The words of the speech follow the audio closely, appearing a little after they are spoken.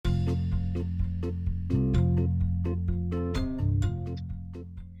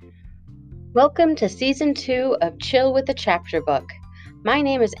Welcome to Season 2 of Chill with the Chapter Book. My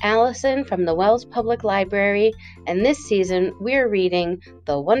name is Allison from the Wells Public Library, and this season we're reading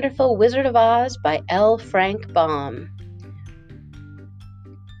The Wonderful Wizard of Oz by L. Frank Baum.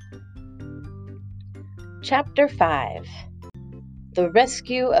 Chapter 5 The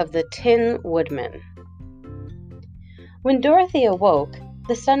Rescue of the Tin Woodman. When Dorothy awoke,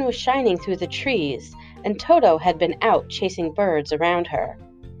 the sun was shining through the trees, and Toto had been out chasing birds around her.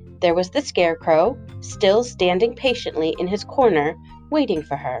 There was the Scarecrow, still standing patiently in his corner, waiting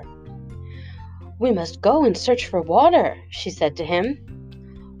for her. "We must go and search for water," she said to him.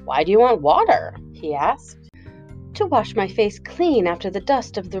 "Why do you want water?" he asked. "To wash my face clean after the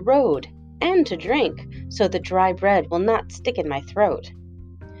dust of the road, and to drink, so the dry bread will not stick in my throat."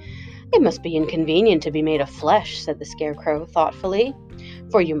 "It must be inconvenient to be made of flesh," said the Scarecrow thoughtfully,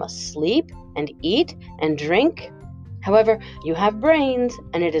 "for you must sleep and eat and drink. However, you have brains,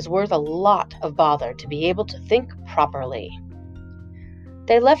 and it is worth a lot of bother to be able to think properly."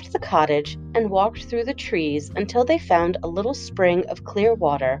 They left the cottage and walked through the trees until they found a little spring of clear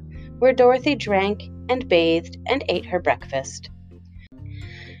water, where Dorothy drank and bathed and ate her breakfast.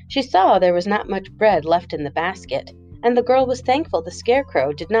 She saw there was not much bread left in the basket, and the girl was thankful the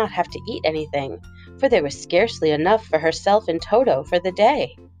Scarecrow did not have to eat anything, for there was scarcely enough for herself and Toto for the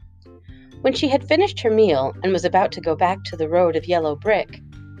day. When she had finished her meal and was about to go back to the road of yellow brick,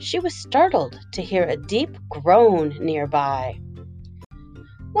 she was startled to hear a deep groan nearby.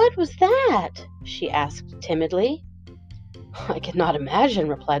 "What was that?" she asked timidly. "I cannot imagine,"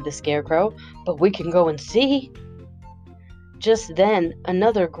 replied the Scarecrow, "but we can go and see." Just then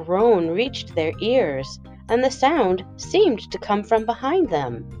another groan reached their ears, and the sound seemed to come from behind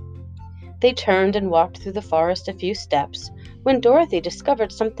them. They turned and walked through the forest a few steps, when Dorothy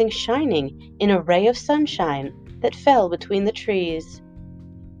discovered something shining in a ray of sunshine that fell between the trees.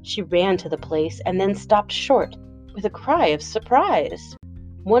 She ran to the place and then stopped short with a cry of surprise.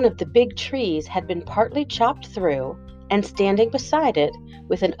 One of the big trees had been partly chopped through, and standing beside it,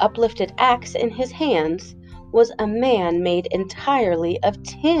 with an uplifted axe in his hands, was a man made entirely of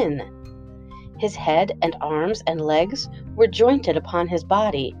tin. His head and arms and legs were jointed upon his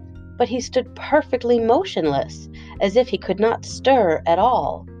body, but he stood perfectly motionless, as if he could not stir at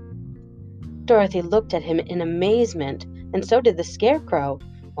all. Dorothy looked at him in amazement, and so did the Scarecrow,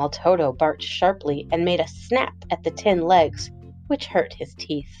 while Toto barked sharply and made a snap at the tin legs, which hurt his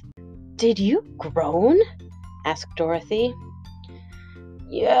teeth. "Did you groan?" asked Dorothy.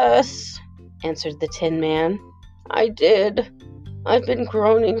 "Yes," answered the Tin Man, "I did. I've been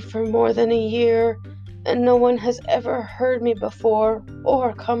groaning for more than a year, and no one has ever heard me before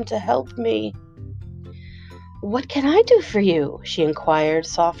or come to help me." "What can I do for you?" she inquired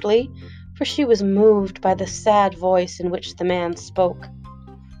softly, for she was moved by the sad voice in which the man spoke.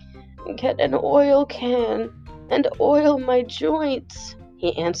 "Get an oil can and oil my joints,"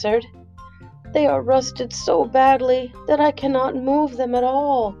 he answered. "They are rusted so badly that I cannot move them at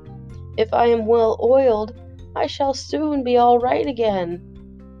all. If I am well oiled, I shall soon be all right again.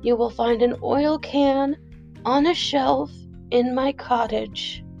 You will find an oil can on a shelf in my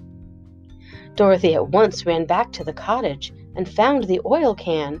cottage." Dorothy at once ran back to the cottage and found the oil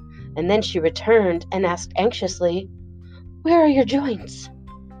can, and then she returned and asked anxiously, "Where are your joints?"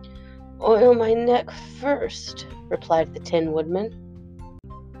 "Oil my neck first," replied the Tin Woodman.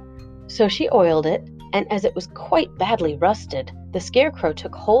 So she oiled it, and as it was quite badly rusted, the Scarecrow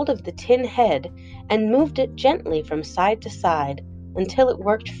took hold of the tin head and moved it gently from side to side until it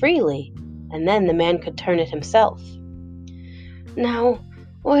worked freely, and then the man could turn it himself. "Now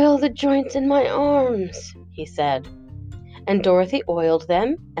oil the joints in my arms," he said. And Dorothy oiled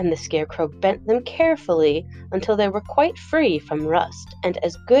them, and the Scarecrow bent them carefully until they were quite free from rust and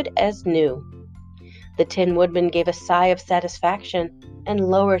as good as new. The Tin Woodman gave a sigh of satisfaction and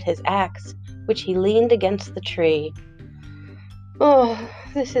lowered his axe, which he leaned against the tree. "Oh,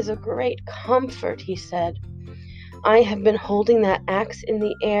 this is a great comfort," he said. "I have been holding that axe in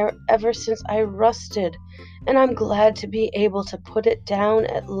the air ever since I rusted, and I'm glad to be able to put it down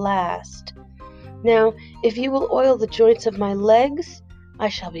at last. Now, if you will oil the joints of my legs, I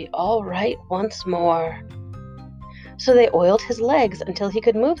shall be all right once more." So they oiled his legs until he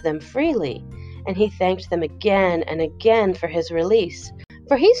could move them freely, and he thanked them again and again for his release,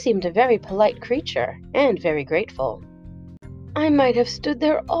 for he seemed a very polite creature and very grateful. "I might have stood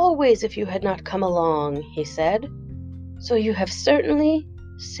there always if you had not come along," he said. "So you have certainly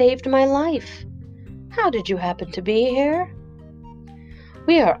saved my life. How did you happen to be here?"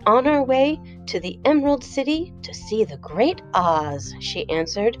 "We are on our way to the Emerald City to see the Great Oz," she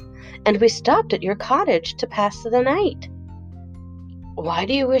answered, "and we stopped at your cottage to pass the night." "Why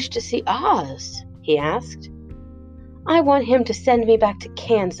do you wish to see Oz?" he asked. "I want him to send me back to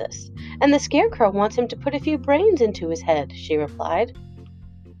Kansas, and the Scarecrow wants him to put a few brains into his head," she replied.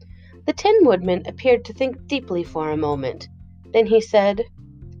 The Tin Woodman appeared to think deeply for a moment. Then he said,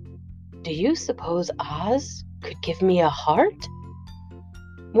 "Do you suppose Oz could give me a heart?"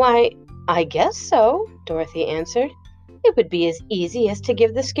 "Why, I guess so," Dorothy answered. "It would be as easy as to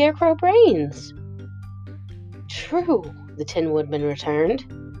give the Scarecrow brains." "True," the Tin Woodman returned.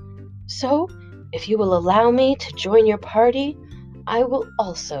 "So, if you will allow me to join your party, I will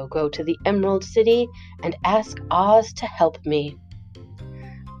also go to the Emerald City and ask Oz to help me."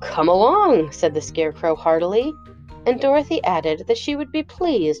 "Come along," said the Scarecrow heartily, and Dorothy added that she would be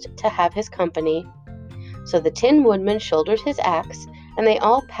pleased to have his company. So the Tin Woodman shouldered his axe, and they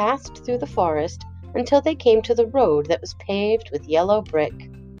all passed through the forest until they came to the road that was paved with yellow brick.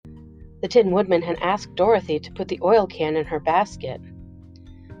 The Tin Woodman had asked Dorothy to put the oil can in her basket.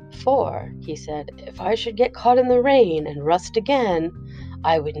 "For," he said, "if I should get caught in the rain and rust again,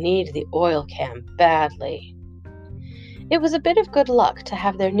 I would need the oil can badly." It was a bit of good luck to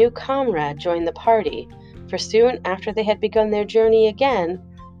have their new comrade join the party, for soon after they had begun their journey again,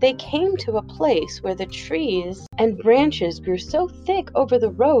 they came to a place where the trees and branches grew so thick over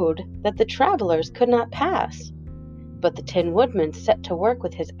the road that the travelers could not pass. But the Tin Woodman set to work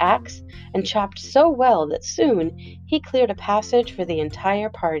with his axe and chopped so well that soon he cleared a passage for the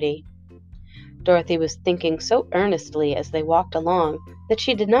entire party. Dorothy was thinking so earnestly as they walked along that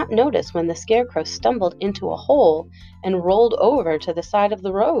she did not notice when the Scarecrow stumbled into a hole and rolled over to the side of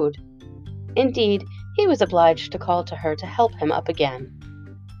the road. Indeed, he was obliged to call to her to help him up again.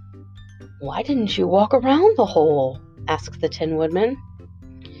 "Why didn't you walk around the hole?" asked the Tin Woodman.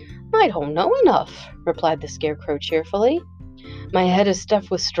 "I don't know enough," replied the Scarecrow cheerfully. "My head is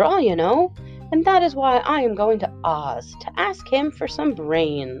stuffed with straw, you know, and that is why I am going to Oz to ask him for some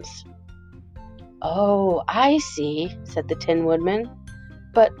brains." "Oh, I see," said the Tin Woodman.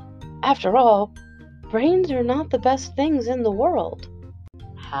 "But, after all, brains are not the best things in the world."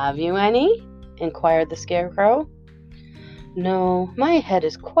 "Have you any?" inquired the Scarecrow. "No, my head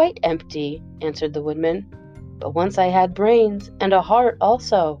is quite empty," answered the Woodman. "But once I had brains, and a heart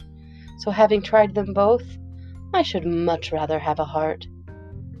also. So having tried them both, I should much rather have a heart."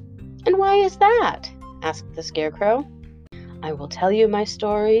 "And why is that?" asked the Scarecrow. "I will tell you my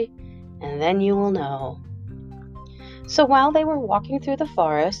story, and then you will know." So while they were walking through the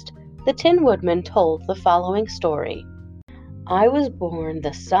forest, the Tin Woodman told the following story. "I was born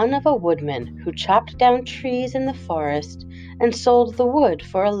the son of a woodman who chopped down trees in the forest and sold the wood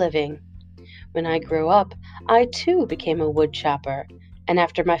for a living. When I grew up, I too became a wood chopper, and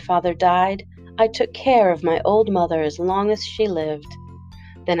after my father died, I took care of my old mother as long as she lived.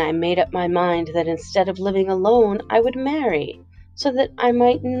 Then I made up my mind that instead of living alone, I would marry, so that I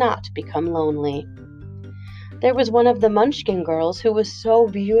might not become lonely. There was one of the Munchkin girls who was so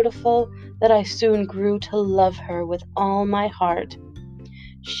beautiful that I soon grew to love her with all my heart.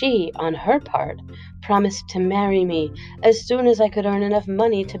 She, on her part, promised to marry me as soon as I could earn enough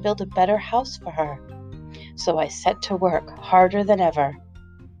money to build a better house for her. So I set to work harder than ever.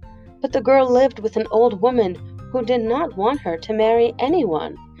 But the girl lived with an old woman who did not want her to marry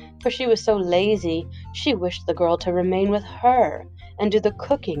anyone, for she was so lazy she wished the girl to remain with her and do the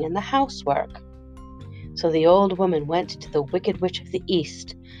cooking and the housework. So the old woman went to the Wicked Witch of the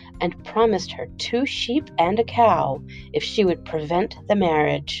East and promised her 2 sheep and a cow if she would prevent the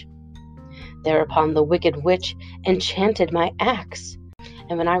marriage. Thereupon the Wicked Witch enchanted my axe,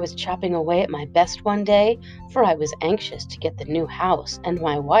 and when I was chopping away at my best one day, for I was anxious to get the new house and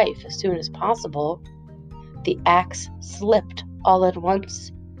my wife as soon as possible, the axe slipped all at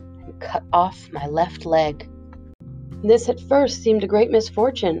once and cut off my left leg. This at first seemed a great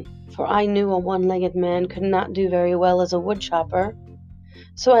misfortune, for I knew a one-legged man could not do very well as a wood chopper.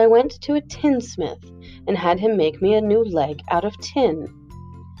 So I went to a tinsmith and had him make me a new leg out of tin.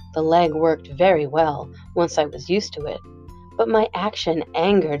 The leg worked very well once I was used to it, but my action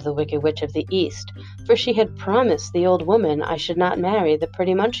angered the Wicked Witch of the East, for she had promised the old woman I should not marry the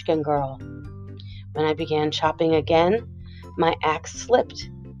pretty Munchkin girl. When I began chopping again, my axe slipped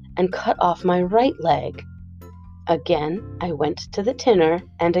and cut off my right leg. Again I went to the tinner,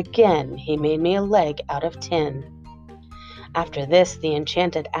 and again he made me a leg out of tin. After this, the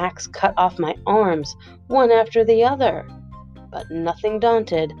enchanted axe cut off my arms, one after the other. But nothing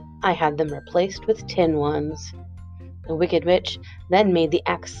daunted, I had them replaced with tin ones. The Wicked Witch then made the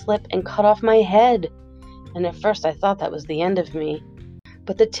axe slip and cut off my head, and at first I thought that was the end of me.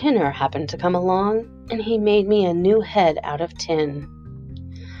 But the tinner happened to come along, and he made me a new head out of tin.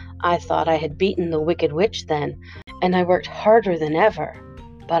 I thought I had beaten the Wicked Witch then, and I worked harder than ever,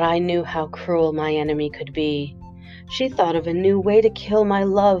 but I knew how cruel my enemy could be. She thought of a new way to kill my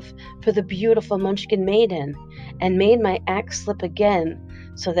love for the beautiful Munchkin maiden, and made my axe slip again,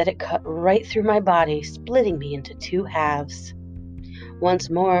 so that it cut right through my body, splitting me into 2 halves. Once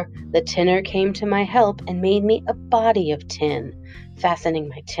more, the tinner came to my help and made me a body of tin, fastening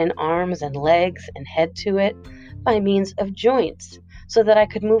my tin arms and legs and head to it by means of joints, so that I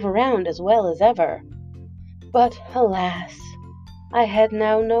could move around as well as ever. But alas, I had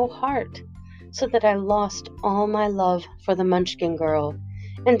now no heart, so that I lost all my love for the Munchkin girl,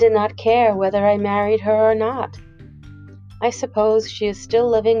 and did not care whether I married her or not. I suppose she is still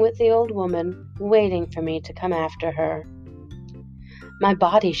living with the old woman, waiting for me to come after her. My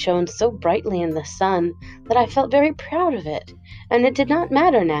body shone so brightly in the sun that I felt very proud of it, and it did not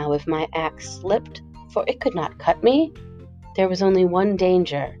matter now if my axe slipped, for it could not cut me. There was only one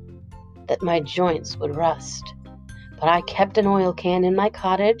danger, that my joints would rust. But I kept an oil can in my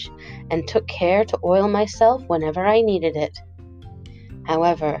cottage, and took care to oil myself whenever I needed it.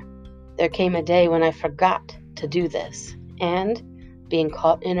 However, there came a day when I forgot to do this, and, being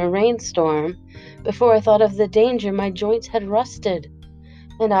caught in a rainstorm, before I thought of the danger, my joints had rusted,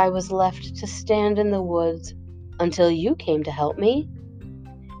 and I was left to stand in the woods until you came to help me.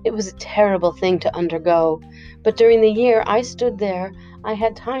 It was a terrible thing to undergo, but during the year I stood there, I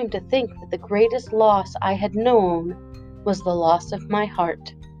had time to think that the greatest loss I had known was the loss of my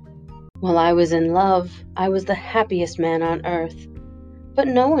heart. While I was in love, I was the happiest man on earth, but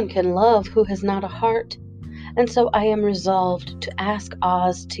no one can love who has not a heart, and so I am resolved to ask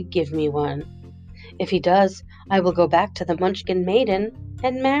Oz to give me one. If he does, I will go back to the Munchkin maiden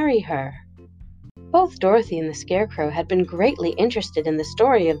and marry her. Both Dorothy and the Scarecrow had been greatly interested in the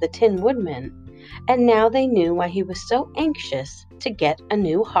story of the Tin Woodman, and now they knew why he was so anxious to get a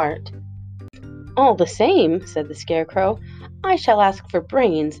new heart. "All the same," said the Scarecrow, "I shall ask for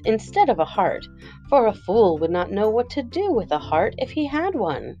brains instead of a heart, for a fool would not know what to do with a heart if he had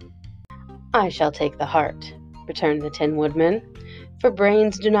one." "I shall take the heart," returned the Tin Woodman, "for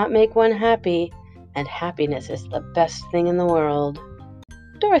brains do not make one happy, and happiness is the best thing in the world."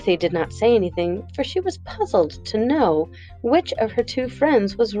 Dorothy did not say anything, for she was puzzled to know which of her 2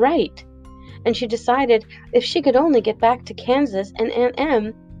 friends was right, and she decided if she could only get back to Kansas and Aunt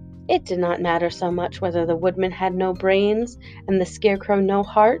Em, it did not matter so much whether the Woodman had no brains and the Scarecrow no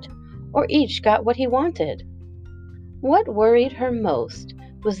heart, or each got what he wanted. What worried her most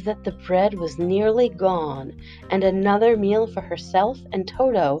was that the bread was nearly gone, and another meal for herself and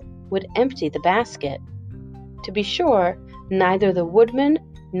Toto would empty the basket. To be sure, neither the Woodman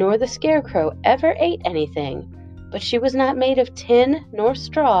nor the Scarecrow ever ate anything, but she was not made of tin nor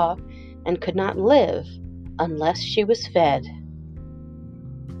straw, and could not live unless she was fed.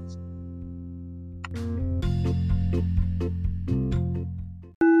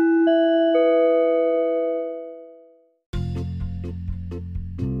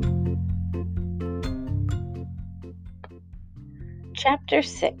 Chapter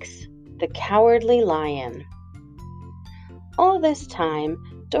 6. The Cowardly Lion. All this time,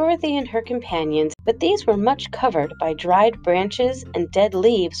 Dorothy and her companions, but these were much covered by dried branches and dead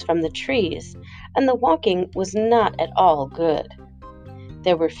leaves from the trees, and the walking was not at all good.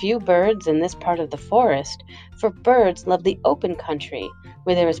 There were few birds in this part of the forest, for birds love the open country,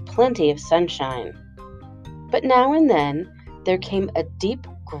 where there is plenty of sunshine. But now and then, there came a deep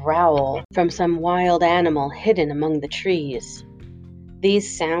growl from some wild animal hidden among the trees.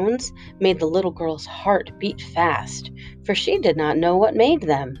 These sounds made the little girl's heart beat fast, for she did not know what made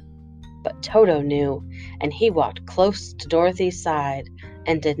them. But Toto knew, and he walked close to Dorothy's side,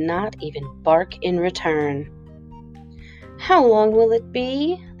 and did not even bark in return. "How long will it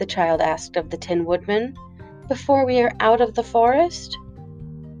be," the child asked of the Tin Woodman, "before we are out of the forest?"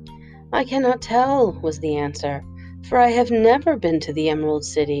 "I cannot tell," was the answer, "for I have never been to the Emerald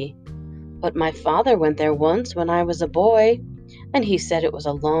City. But my father went there once when I was a boy, and he said it was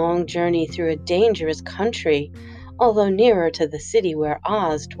a long journey through a dangerous country. Although nearer to the city where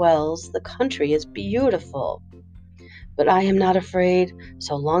Oz dwells, the country is beautiful. But I am not afraid,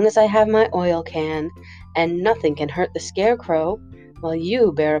 so long as I have my oil can, and nothing can hurt the Scarecrow, while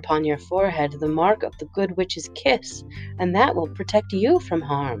you bear upon your forehead the mark of the Good Witch's kiss, and that will protect you from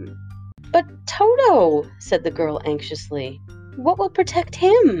harm." "But Toto," said the girl anxiously, "what will protect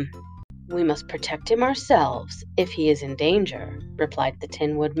him?" "We must protect him ourselves, if he is in danger," replied the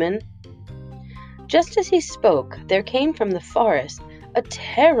Tin Woodman. Just as he spoke, there came from the forest a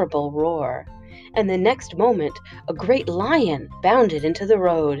terrible roar, and the next moment a great lion bounded into the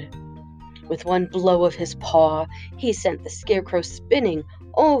road. With one blow of his paw, he sent the Scarecrow spinning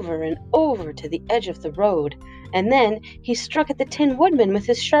over and over to the edge of the road, and then he struck at the Tin Woodman with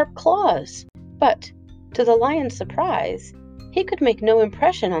his sharp claws. But, to the lion's surprise, he could make no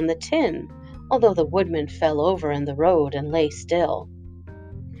impression on the tin, although the woodman fell over in the road and lay still.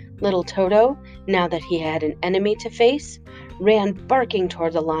 Little Toto, now that he had an enemy to face, ran barking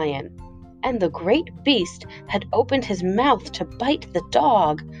toward the lion, and the great beast had opened his mouth to bite the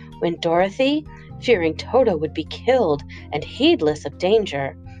dog when Dorothy, fearing Toto would be killed and heedless of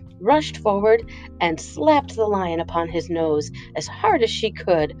danger, rushed forward and slapped the lion upon his nose as hard as she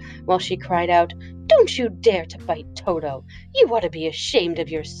could, while she cried out, "Don't you dare to bite Toto! You ought to be ashamed of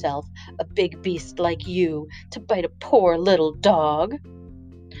yourself, a big beast like you, to bite a poor little dog."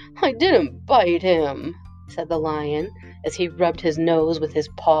 "I didn't bite him," said the lion, as he rubbed his nose with his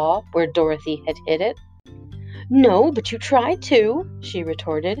paw where Dorothy had hit it. "No, but you tried to," she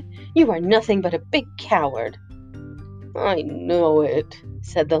retorted. "You are nothing but a big coward." "I know it,"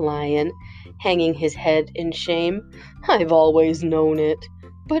 said the lion, hanging his head in shame. "I've always known it.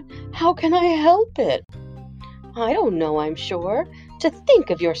 But how can I help it?" "I don't know, I'm sure. To think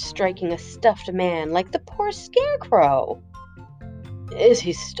of your striking a stuffed man like the poor Scarecrow." "Is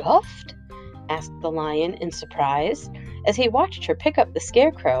he stuffed?" asked the lion in surprise, as he watched her pick up the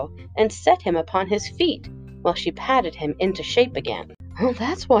Scarecrow and set him upon his feet while she patted him into shape again. "Oh,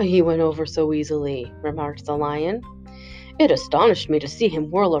 that's why he went over so easily," remarked the lion. "It astonished me to see him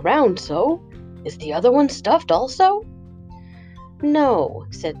whirl around so. Is the other one stuffed also?" "No,"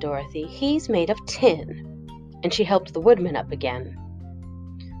 said Dorothy, "he's made of tin." And she helped the woodman up again.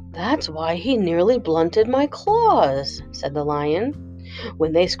 "That's why he nearly blunted my claws," said the lion.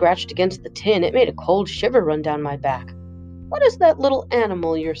 "When they scratched against the tin, it made a cold shiver run down my back. What is that little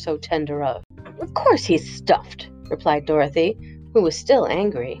animal you're so tender of?" "Of course he's stuffed," replied Dorothy, who was still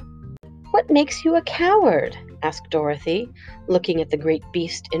angry. "What makes you a coward?" asked Dorothy, looking at the great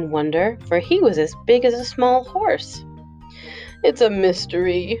beast in wonder, for he was as big as a small horse. "It's a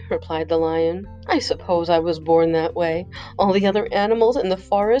mystery," replied the lion. "I suppose I was born that way. All the other animals in the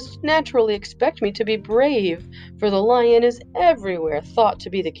forest naturally expect me to be brave, for the lion is everywhere thought to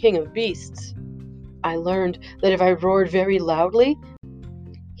be the king of beasts. I learned that if I roared very loudly—"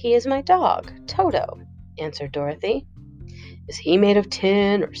 "He is my dog, Toto," answered Dorothy. "Is he made of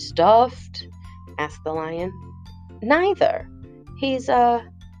tin or stuffed?" asked the lion. "Neither. He's a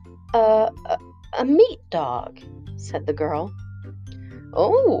meat dog," said the girl.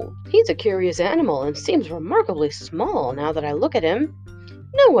 "Oh, he's a curious animal and seems remarkably small now that I look at him.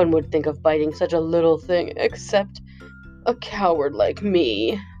 No one would think of biting such a little thing except a coward like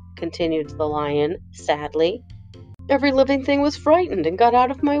me," continued the lion sadly. "Every living thing was frightened and got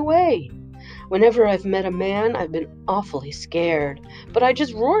out of my way. Whenever I've met a man, I've been awfully scared, but I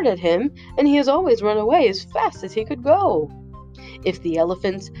just roared at him, and he has always run away as fast as he could go. If the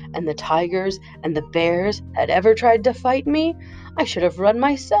elephants and the tigers and the bears had ever tried to fight me, I should have run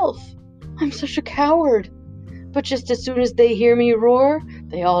myself. I'm such a coward. But just as soon as they hear me roar,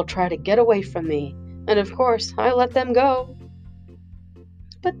 they all try to get away from me, and of course I let them go."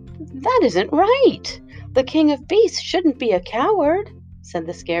 "But that isn't right. The king of beasts shouldn't be a coward," said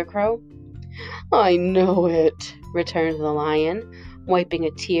the Scarecrow. "I know it," returned the lion, wiping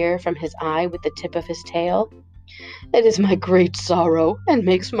a tear from his eye with the tip of his tail. "It is my great sorrow and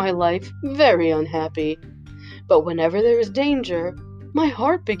makes my life very unhappy. But whenever there is danger, my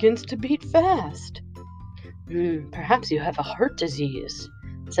heart begins to beat fast." "Perhaps you have a heart disease,"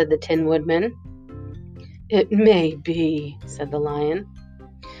 said the Tin Woodman. "It may be," said the lion.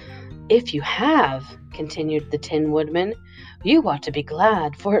 "If you have," continued the Tin Woodman, "you ought to be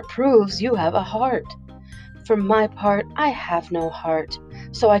glad, for it proves you have a heart. For my part, I have no heart,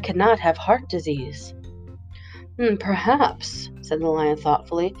 so I cannot have heart disease." "Perhaps," said the lion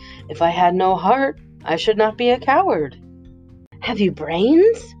thoughtfully, "if I had no heart, I should not be a coward." "Have you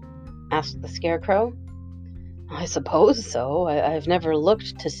brains?" asked the Scarecrow. "I suppose so. I've never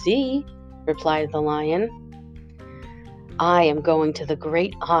looked to see," replied the lion. "I am going to the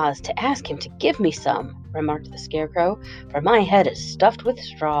Great Oz to ask him to give me some," remarked the Scarecrow, "for my head is stuffed with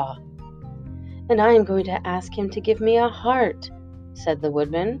straw." "And I am going to ask him to give me a heart," said the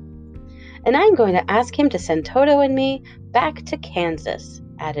Woodman. "And I am going to ask him to send Toto and me back to Kansas,"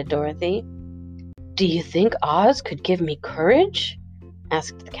 added Dorothy. "Do you think Oz could give me courage?"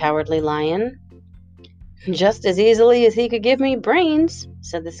 asked the Cowardly Lion. "Just as easily as he could give me brains,"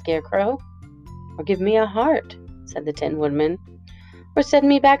 said the Scarecrow. "Or give me a heart," said the Tin Woodman. "Or send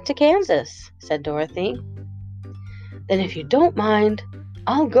me back to Kansas," said Dorothy. "Then if you don't mind,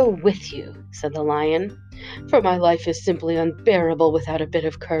 I'll go with you," said the lion, "for my life is simply unbearable without a bit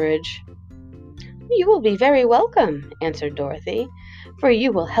of courage." "You will be very welcome," answered Dorothy, for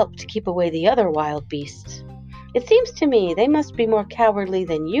you will help to keep away the other wild beasts. It seems to me they must be more cowardly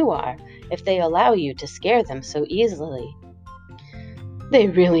than you are if they allow you to scare them so easily." "They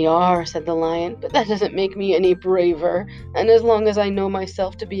really are," said the lion, "but that doesn't make me any braver, and as long as I know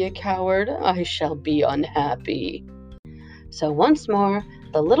myself to be a coward, I shall be unhappy." So once more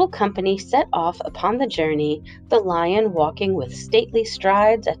the little company set off upon the journey, the lion walking with stately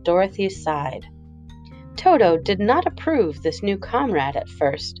strides at Dorothy's side. Toto did not approve this new comrade at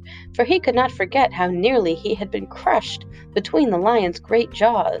first, for he could not forget how nearly he had been crushed between the lion's great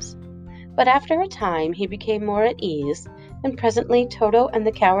jaws. But after a time he became more at ease, and presently Toto and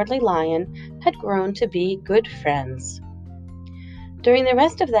the Cowardly Lion had grown to be good friends. During the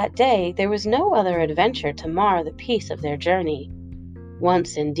rest of that day there was no other adventure to mar the peace of their journey.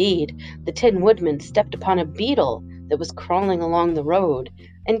 Once, indeed, the Tin Woodman stepped upon a beetle that was crawling along the road,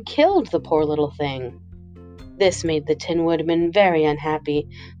 and killed the poor little thing. This made the Tin Woodman very unhappy,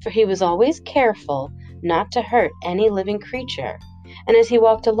 for he was always careful not to hurt any living creature, and as he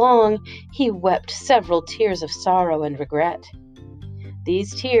walked along, he wept several tears of sorrow and regret.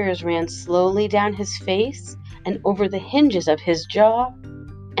 These tears ran slowly down his face and over the hinges of his jaw,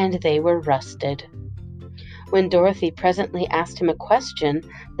 and they were rusted. When Dorothy presently asked him a question,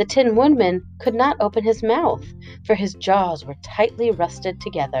 the Tin Woodman could not open his mouth, for his jaws were tightly rusted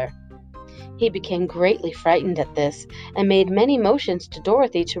together. He became greatly frightened at this, and made many motions to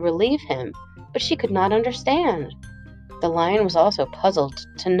Dorothy to relieve him, but she could not understand. The lion was also puzzled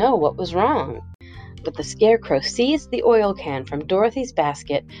to know what was wrong. But the Scarecrow seized the oil can from Dorothy's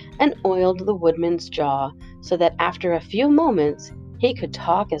basket and oiled the woodman's jaw, so that after a few moments he could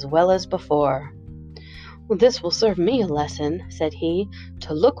talk as well as before. "This will serve me a lesson," said he,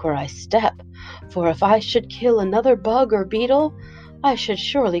 "to look where I step, for if I should kill another bug or beetle, I should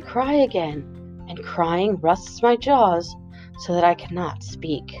surely cry again, and crying rusts my jaws, so that I cannot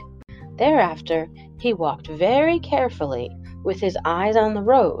speak." Thereafter he walked very carefully, with his eyes on the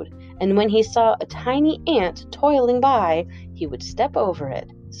road, and when he saw a tiny ant toiling by, he would step over it,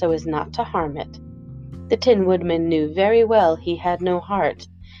 so as not to harm it. The Tin Woodman knew very well he had no heart,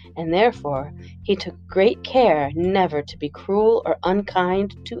 and therefore he took great care never to be cruel or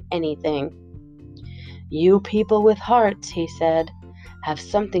unkind to anything. "You people with hearts," he said, "have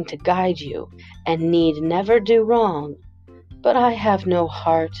something to guide you, and need never do wrong. But I have no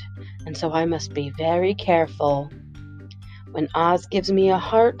heart, and so I must be very careful. When Oz gives me a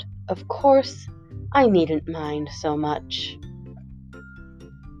heart, of course, I needn't mind so much."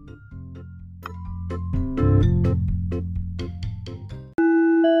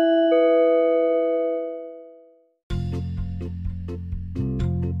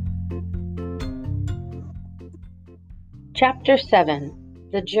 Chapter 7.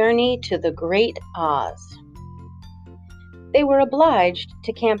 The Journey to the Great Oz. They were obliged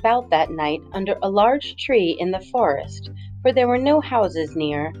to camp out that night under a large tree in the forest, for there were no houses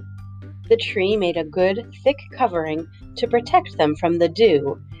near. The tree made a good, thick covering to protect them from the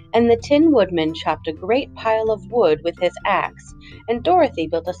dew, and the Tin Woodman chopped a great pile of wood with his axe, and Dorothy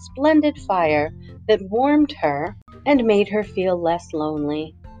built a splendid fire that warmed her and made her feel less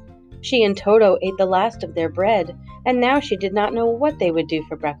lonely. She and Toto ate the last of their bread, and now she did not know what they would do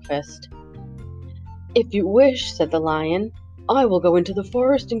for breakfast. "If you wish," said the lion, "I will go into the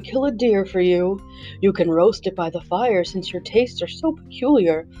forest and kill a deer for you. You can roast it by the fire, since your tastes are so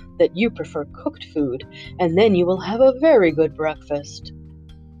peculiar that you prefer cooked food, and then you will have a very good breakfast."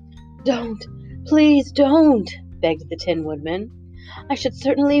 "Don't, please don't," begged the Tin Woodman. "I should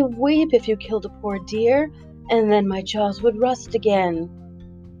certainly weep if you killed a poor deer, and then my jaws would rust again."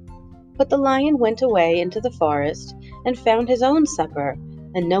 But the lion went away into the forest and found his own supper,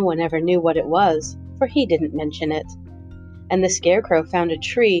 and no one ever knew what it was, for he didn't mention it. And the Scarecrow found a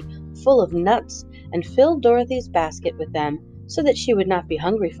tree full of nuts and filled Dorothy's basket with them, so that she would not be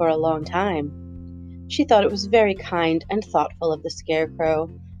hungry for a long time. She thought it was very kind and thoughtful of the Scarecrow,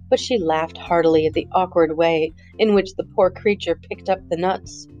 but she laughed heartily at the awkward way in which the poor creature picked up the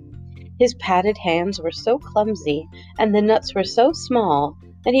nuts. His padded hands were so clumsy, and the nuts were so small,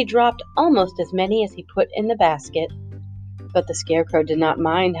 that he dropped almost as many as he put in the basket. But the Scarecrow did not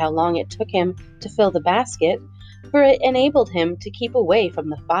mind how long it took him to fill the basket, for it enabled him to keep away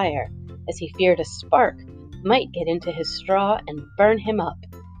from the fire, as he feared a spark might get into his straw and burn him up.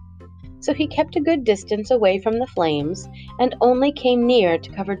 So he kept a good distance away from the flames, and only came near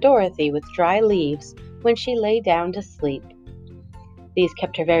to cover Dorothy with dry leaves when she lay down to sleep. These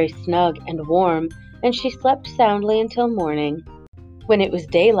kept her very snug and warm, and she slept soundly until morning. When it was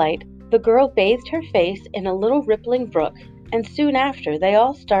daylight, the girl bathed her face in a little rippling brook, and soon after they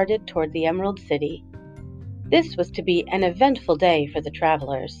all started toward the Emerald City. This was to be an eventful day for the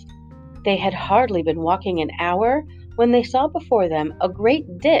travelers. They had hardly been walking an hour when they saw before them a great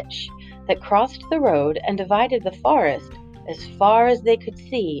ditch that crossed the road and divided the forest as far as they could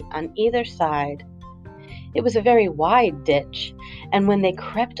see on either side. It was a very wide ditch, and when they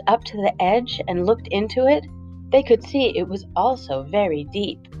crept up to the edge and looked into it, they could see it was also very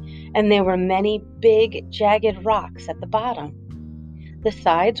deep, and there were many big, jagged rocks at the bottom. The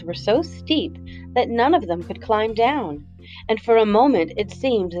sides were so steep that none of them could climb down, and for a moment it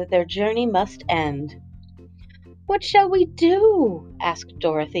seemed that their journey must end. "What shall we do?" asked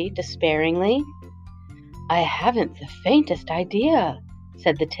Dorothy despairingly. "I haven't the faintest idea,"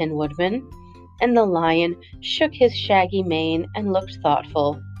 said the Tin Woodman, and the Lion shook his shaggy mane and looked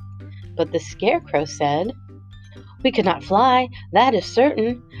thoughtful. But the Scarecrow said, "We cannot fly, that is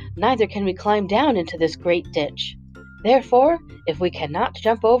certain, neither can we climb down into this great ditch. Therefore, if we cannot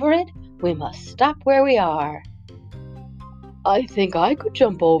jump over it, we must stop where we are." "I think I could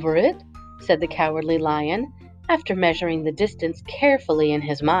jump over it," said the Cowardly Lion, after measuring the distance carefully in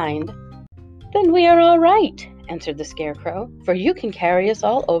his mind. "Then we are all right," answered the Scarecrow, "for you can carry us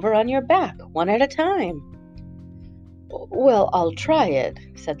all over on your back, one at a time." "Well, I'll try it,"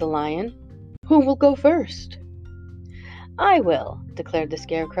 said the Lion. "Who will go first?" "I will," declared the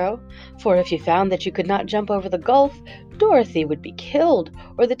Scarecrow, "for if you found that you could not jump over the gulf, Dorothy would be killed,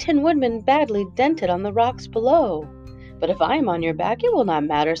 or the Tin Woodman badly dented on the rocks below. But if I am on your back, it will not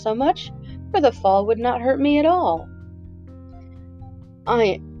matter so much, for the fall would not hurt me at all."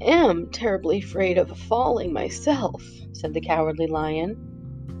 "I am terribly afraid of falling myself," said the Cowardly Lion,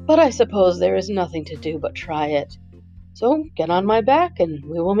 "but I suppose there is nothing to do but try it. So get on my back, and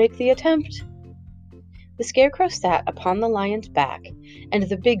we will make the attempt." The Scarecrow sat upon the Lion's back, and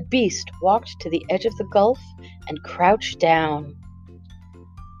the big beast walked to the edge of the gulf and crouched down.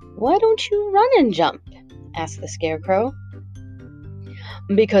 "Why don't you run and jump?" asked the Scarecrow.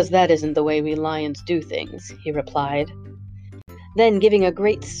 "Because that isn't the way we lions do things," he replied. Then, giving a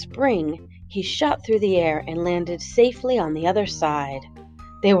great spring, he shot through the air and landed safely on the other side.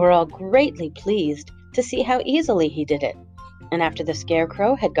 They were all greatly pleased to see how easily he did it, and after the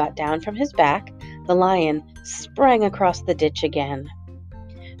Scarecrow had got down from his back, the Lion sprang across the ditch again.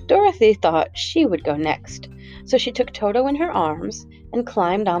 Dorothy thought she would go next, so she took Toto in her arms and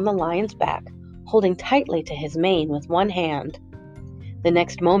climbed on the Lion's back, holding tightly to his mane with one hand. The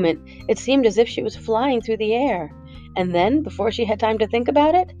next moment, it seemed as if she was flying through the air, and then, before she had time to think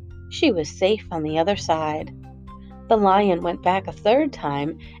about it, she was safe on the other side. The Lion went back a third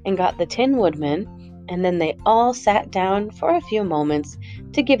time and got the Tin Woodman, and then they all sat down for a few moments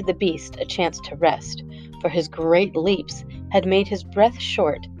to give the beast a chance to rest, for his great leaps had made his breath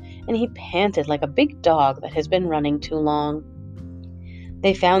short, and he panted like a big dog that has been running too long.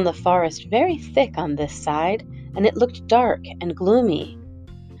 They found the forest very thick on this side, and it looked dark and gloomy.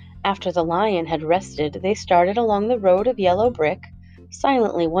 After the Lion had rested, they started along the road of yellow brick,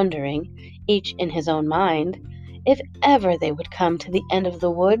 silently wondering, each in his own mind, if ever they would come to the end of the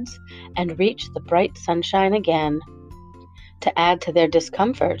woods and reach the bright sunshine again. To add to their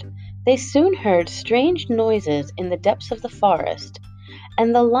discomfort, they soon heard strange noises in the depths of the forest,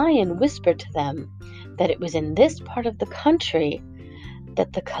 and the Lion whispered to them that it was in this part of the country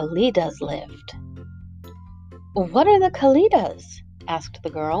that the Kallidas lived. "What are the Kallidas?" asked the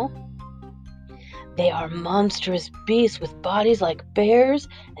girl. "They are monstrous beasts with bodies like bears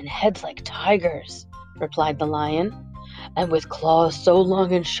and heads like tigers," replied the Lion, "and with claws so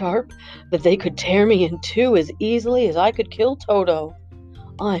long and sharp that they could tear me in two as easily as I could kill Toto.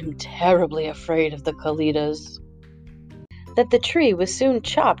 I'm terribly afraid of the Kallidas." That the tree was soon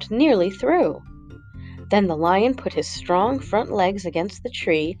chopped nearly through. Then the Lion put his strong front legs against the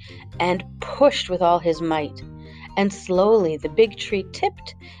tree and pushed with all his might, and slowly the big tree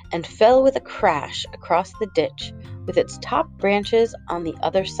tipped and fell with a crash across the ditch, with its top branches on the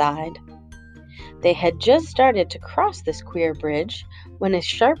other side. They had just started to cross this queer bridge when a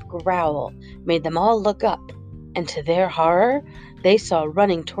sharp growl made them all look up, and to their horror, they saw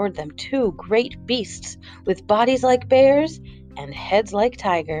running toward them two great beasts with bodies like bears and heads like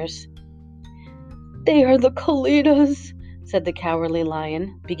tigers. "They are the Kallidas," said the Cowardly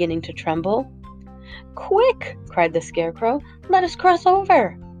Lion, beginning to tremble. "Quick!" cried the Scarecrow. "Let us cross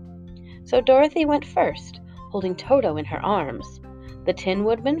over!" So Dorothy went first, holding Toto in her arms. The Tin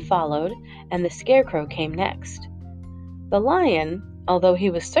Woodman followed, and the Scarecrow came next. The Lion, although he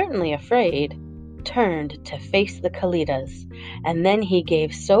was certainly afraid, turned to face the Kallidas, and then he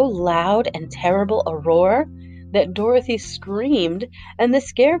gave so loud and terrible a roar that Dorothy screamed, and the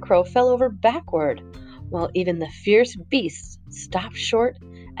Scarecrow fell over backward, while even the fierce beasts stopped short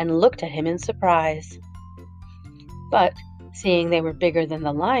and looked at him in surprise. But, seeing they were bigger than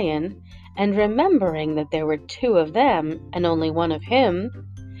the lion, and remembering that there were two of them and only one of him,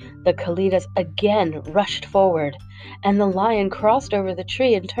 the Kalidas again rushed forward, and the lion crossed over the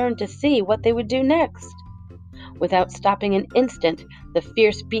tree and turned to see what they would do next. Without stopping an instant, the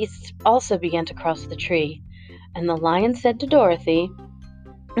fierce beasts also began to cross the tree, and the lion said to Dorothy,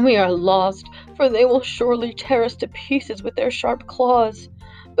 "We are lost, for they will surely tear us to pieces with their sharp claws.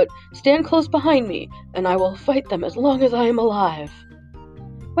 But stand close behind me, and I will fight them as long as I am alive."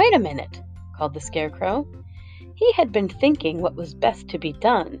 "Wait a minute," called the Scarecrow. He had been thinking what was best to be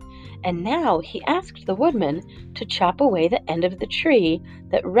done, and now he asked the Woodman to chop away the end of the tree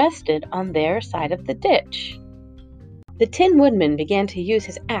that rested on their side of the ditch. The Tin Woodman began to use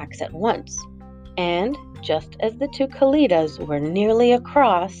his axe at once, and, just as the two Kalidas were nearly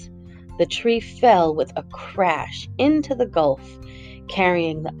across, the tree fell with a crash into the gulf,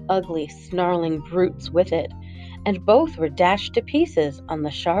 carrying the ugly, snarling brutes with it, and both were dashed to pieces on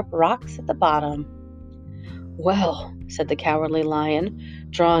the sharp rocks at the bottom. "Well," said the Cowardly Lion,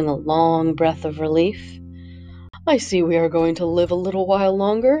 drawing a long breath of relief, "I see we are going to live a little while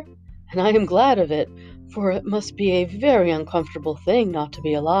longer, and I am glad of it, for it must be a very uncomfortable thing not to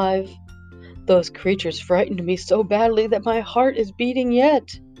be alive. Those creatures frightened me so badly that my heart is beating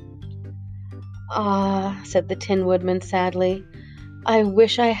yet." "Ah," said the Tin Woodman sadly, "I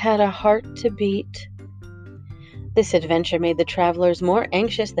wish I had a heart to beat." This adventure made the travelers more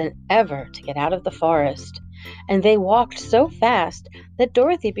anxious than ever to get out of the forest, and they walked so fast that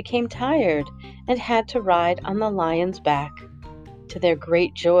Dorothy became tired and had to ride on the lion's back. To their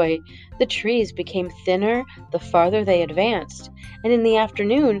great joy, the trees became thinner the farther they advanced, and in the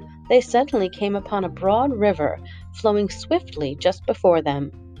afternoon they suddenly came upon a broad river flowing swiftly just before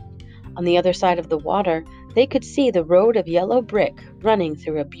them. On the other side of the water, they could see the road of yellow brick running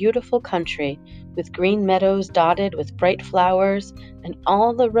through a beautiful country, with green meadows dotted with bright flowers, and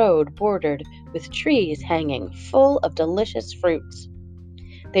all the road bordered with trees hanging full of delicious fruits.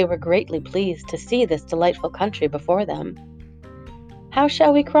 They were greatly pleased to see this delightful country before them. "How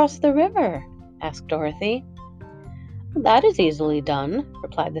shall we cross the river?" asked Dorothy. "That is easily done,"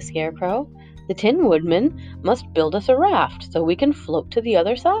 replied the Scarecrow. "The Tin Woodman must build us a raft so we can float to the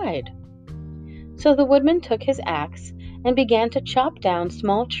other side." So the Woodman took his axe and began to chop down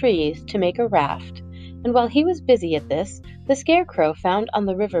small trees to make a raft, and while he was busy at this, the Scarecrow found on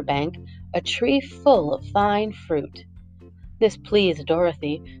the river bank a tree full of fine fruit. This pleased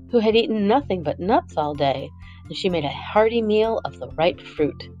Dorothy, who had eaten nothing but nuts all day, and she made a hearty meal of the ripe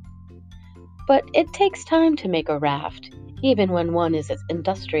fruit. But it takes time to make a raft, even when one is as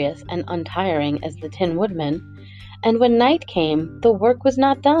industrious and untiring as the Tin Woodman, and when night came, the work was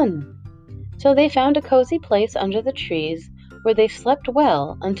not done. So they found a cozy place under the trees, where they slept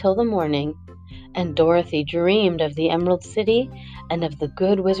well until the morning, and Dorothy dreamed of the Emerald City and of the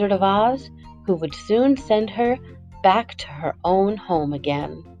good Wizard of Oz, who would soon send her back to her own home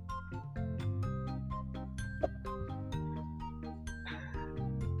again.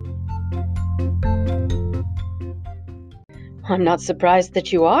 "I'm not surprised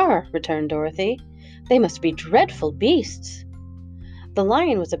that you are," returned Dorothy. "They must be dreadful beasts." The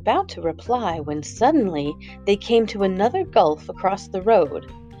lion was about to reply when suddenly they came to another gulf across the road,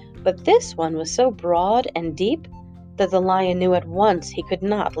 but this one was so broad and deep that the lion knew at once he could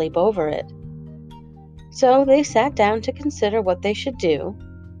not leap over it. So they sat down to consider what they should do,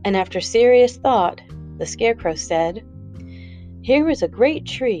 and after serious thought, the Scarecrow said, "Here is a great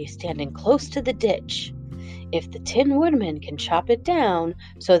tree standing close to the ditch. If the Tin Woodman can chop it down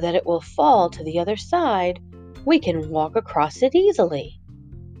so that it will fall to the other side, we can walk across it easily."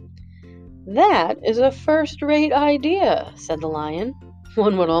 "That is a first-rate idea," said the lion.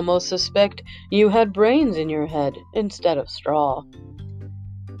 "One would almost suspect you had brains in your head instead of straw."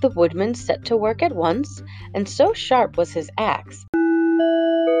 The Woodman set to work at once, and so sharp was his axe